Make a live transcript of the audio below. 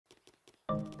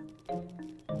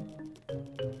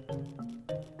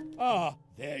Ah,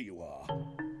 there you are.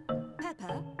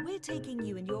 Peppa, we're taking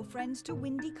you and your friends to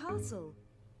Windy Castle.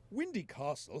 Windy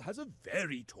Castle has a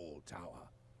very tall tower.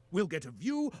 We'll get a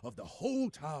view of the whole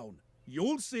town.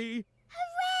 You'll see.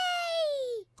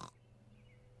 Hooray!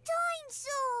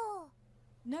 Dinosaur!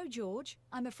 No, George,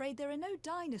 I'm afraid there are no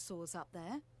dinosaurs up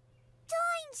there.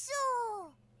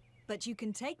 Dinosaur! But you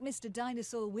can take Mr.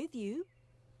 Dinosaur with you.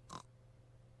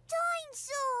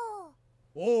 Dinosaur!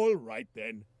 All right,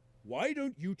 then. Why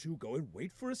don't you two go and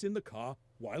wait for us in the car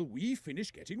while we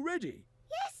finish getting ready?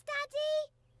 Yes,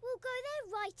 Daddy! We'll go there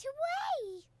right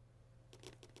away!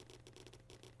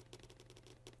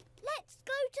 Let's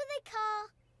go to the car.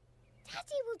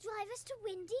 Daddy will drive us to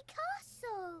Windy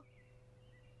Castle.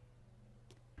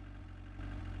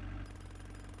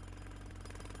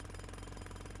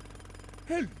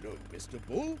 Hello, Mr.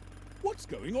 Bull. What's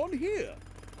going on here?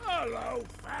 Hello,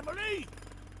 family.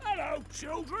 Hello,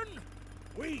 children.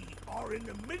 We are in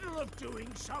the middle of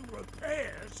doing some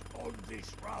repairs on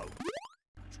this road.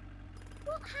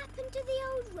 What happened to the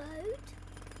old road?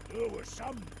 There were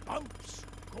some bumps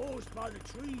caused by the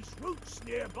tree's roots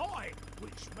nearby,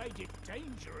 which made it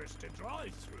dangerous to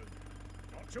drive through.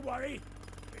 Not to worry.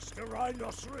 Mr.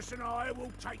 Rhinoceros and I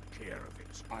will take care of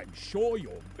it. I'm sure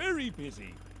you're very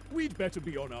busy. We'd better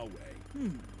be on our way.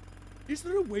 Is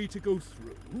there a way to go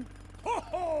through?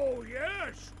 Ho,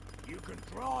 yes! You can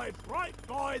drive right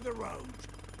by the road.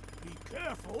 Be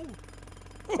careful.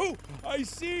 Oh, I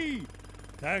see.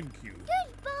 Thank you.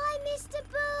 Goodbye, Mr.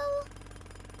 Bull.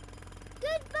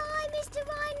 Goodbye, Mr.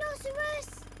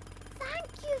 Rhinoceros.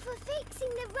 Thank you for fixing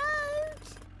the road.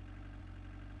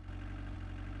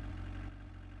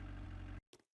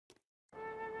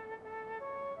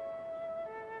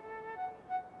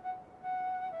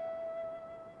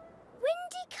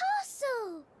 Windy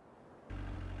Castle.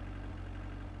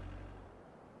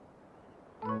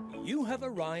 You have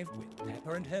arrived with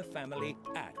Peppa and her family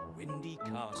at Windy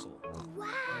Castle. Wow!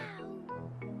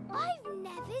 I've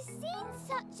never seen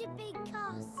such a big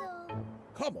castle.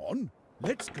 Come on,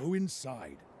 let's go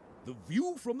inside. The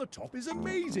view from the top is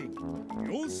amazing.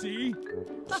 You'll see.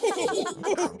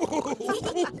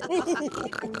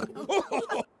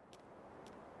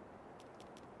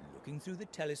 Looking through the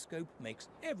telescope makes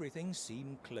everything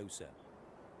seem closer.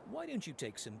 Why don't you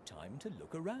take some time to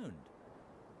look around?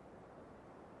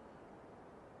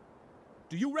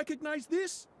 Do you recognize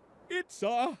this? It's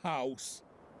our house.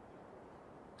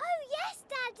 Oh, yes,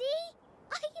 Daddy.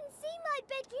 I can see my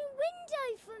bedroom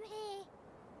window from here.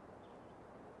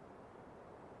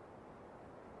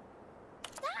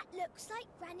 That looks like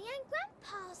Granny and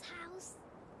Grandpa's house.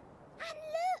 And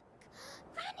look,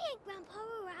 Granny and Grandpa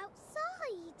are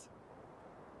outside.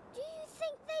 Do you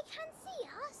think they can see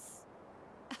us?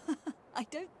 I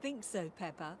don't think so,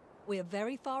 Peppa. We're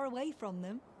very far away from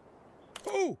them.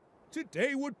 Oh,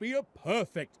 today would be a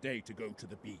perfect day to go to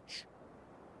the beach.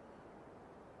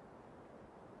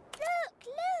 Look,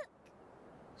 look!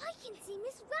 I can see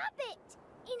Miss Rabbit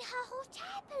in her hot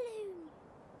air balloon.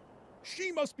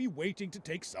 She must be waiting to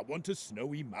take someone to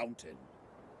Snowy Mountain.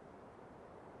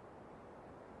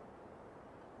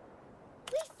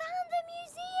 We found the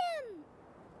museum!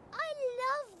 I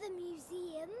love the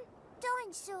museum.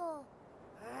 Dinosaur.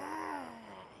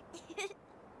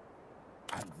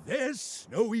 And there's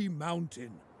Snowy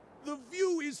Mountain. The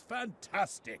view is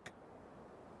fantastic.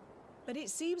 But it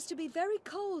seems to be very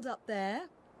cold up there.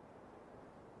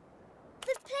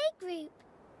 The playgroup.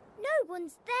 No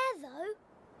one's there, though,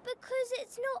 because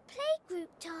it's not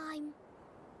playgroup time.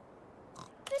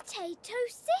 Potato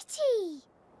City.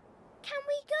 Can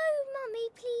we go, Mummy,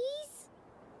 please?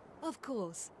 Of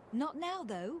course. Not now,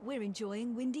 though. We're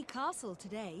enjoying Windy Castle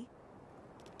today.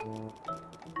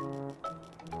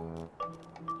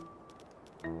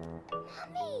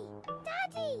 Mummy,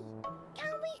 Daddy,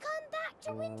 can we come back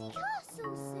to Windy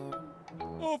Castle soon?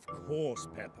 Of course,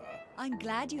 Peppa. I'm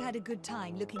glad you had a good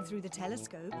time looking through the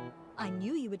telescope. I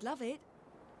knew you would love it.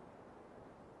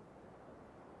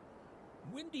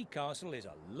 Windy Castle is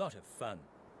a lot of fun.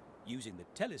 Using the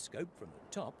telescope from the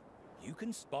top, you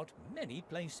can spot many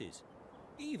places,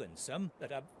 even some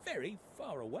that are very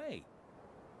far away.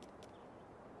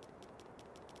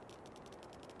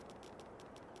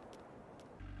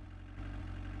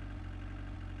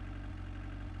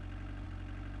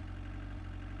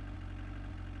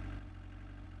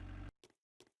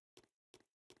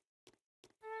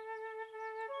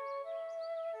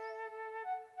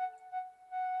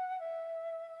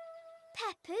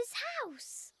 Peppa's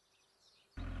house.